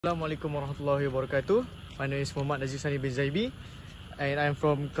Assalamualaikum warahmatullahi wabarakatuh. My name is NAZIF SANY bin ZAIMI and I'm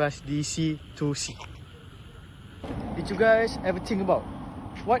from class DEC2C. Did you guys ever think about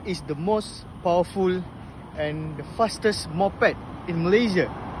what is the most powerful and the fastest moped in Malaysia?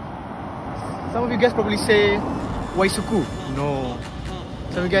 Some of you guys probably say Waisuku. No.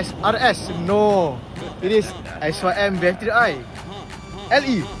 Some of you guys RS. No. It is SYM V3i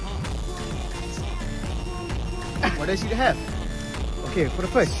LE. What does it have? Okay, for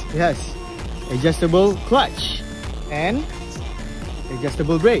the first, it has adjustable clutch and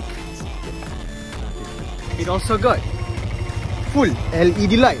adjustable brake. It also got full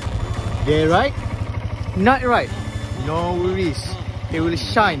LED light. Day right, night right. No worries, it will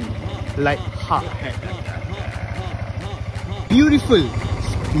shine like hot. Beautiful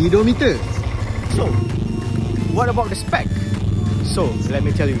speedometer. So, what about the spec? So, let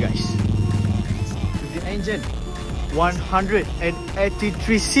me tell you guys. With the engine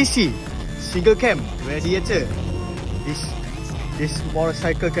 183cc single cam radiator, this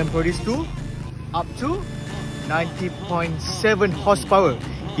motorcycle can produce up to 90.7 horsepower.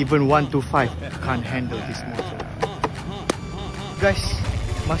 Even 125 can't handle this motor. Guys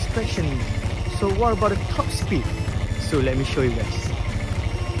must question me, so what about the top speed? So let me show you guys.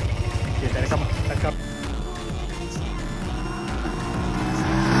 Okay, tak rekam.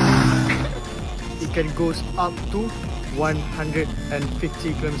 It can goes up to 150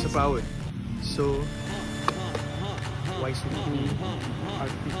 km/h. So Waisuku,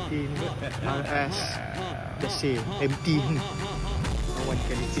 R15, RS, just say empty. No one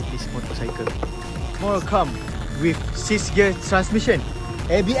can defeat this motorcycle. More come with 6-gear transmission,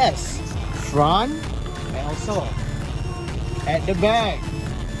 ABS, front and also at the back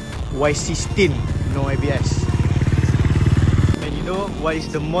Y16, no ABS. And you know what is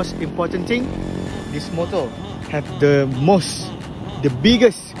the most important thing? This motor have the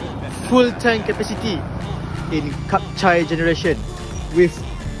biggest full tank capacity in Kapchai generation with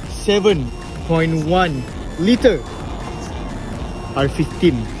 7.1 liter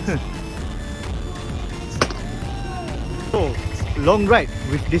R15. So long ride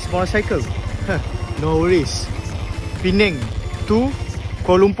with this motorcycle, no worries. Penang to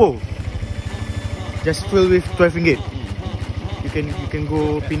Kuala Lumpur just full with 12 ringgit. You can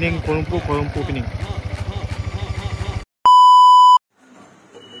go Penang, Kuala Lumpur, Penang.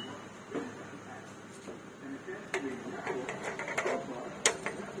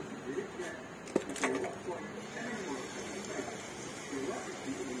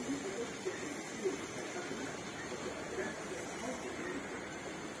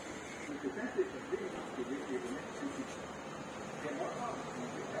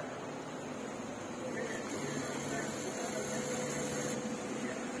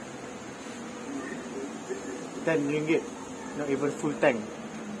 RM10, not even full tank.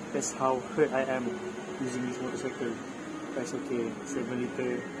 That's how hurt I am using this motorcycle. That's okay, 7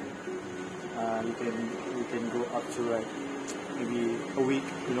 liter. You can go up to like maybe a week,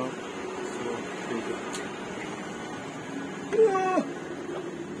 you know. So very good.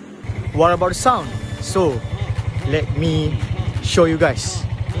 What about the sound? So let me show you guys.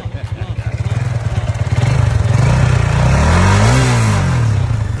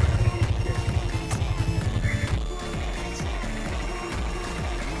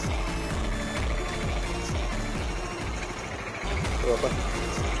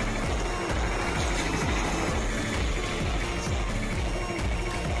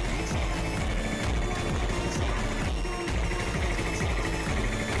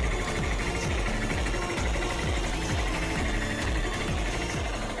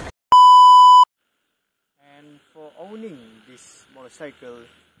 And for owning this motorcycle,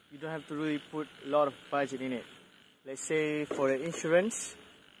 you don't have to really put a lot of budget in it. Let's say for the insurance,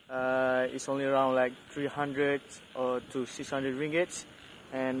 it's only around like 300 or to 600 ringgit,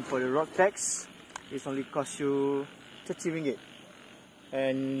 and for the road tax, it's only cost you 30 ringgit.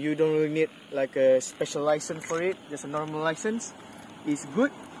 And you don't really need like a special license for it, just a normal license. It's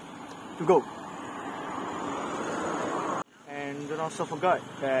good to go. And don't also forget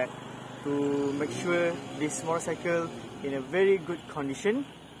that to make sure this motorcycle in a very good condition,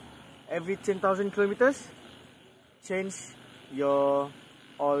 every 10,000 kilometers, change your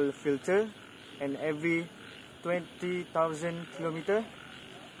oil filter, and every 20,000 kilometer,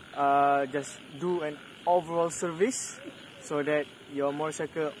 just do an overall service so that your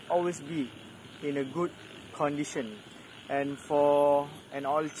motorcycle always be in a good condition. And for an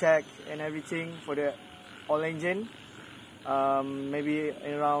oil check and everything for the oil engine, maybe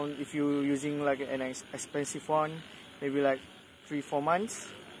around, if you're using like an expensive one, maybe like 3-4 months.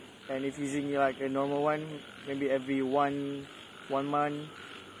 And if using like a normal one, maybe every one month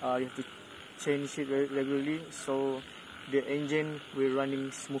you have to change it regularly so the engine will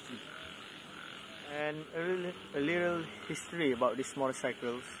running smoothly. And a little history about these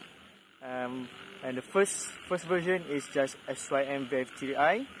motorcycles. And the first version is just SYM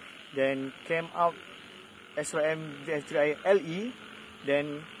VF3i, then came out SYM VF3i LE,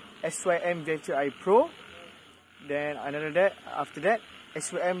 then SYM VF3i Pro, then after that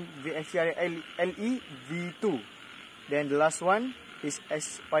SYM VF3i LE V2, then the last one is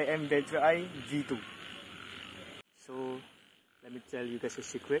SYM VF3i V2. So let me tell you guys a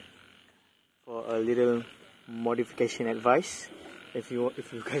secret for a little modification advice. If you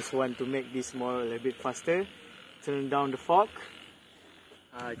guys want to make this more a little bit faster, turn down the fork,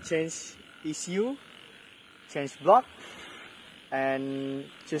 change ECU, change block, and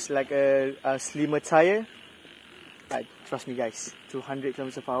just like a slimmer tire. Trust me guys, 200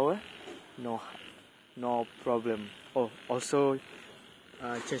 km/h, no problem. Oh, also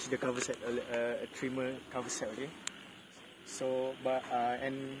change the cover set, a trimmer cover set. Okay. So,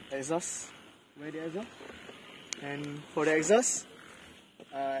 and exhaust, where the exhaust? And for the exhaust,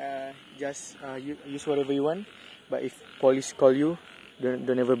 just use whatever you want. But if police call you,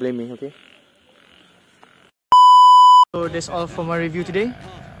 don't ever blame me, okay? So that's all for my review today.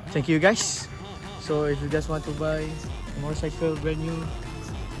 Thank you guys. So if you guys want to buy a motorcycle brand new,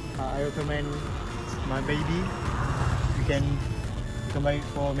 I recommend my baby. You can buy it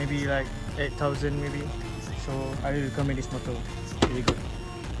for maybe like 8,000 maybe. So I really recommend this motor. Really good.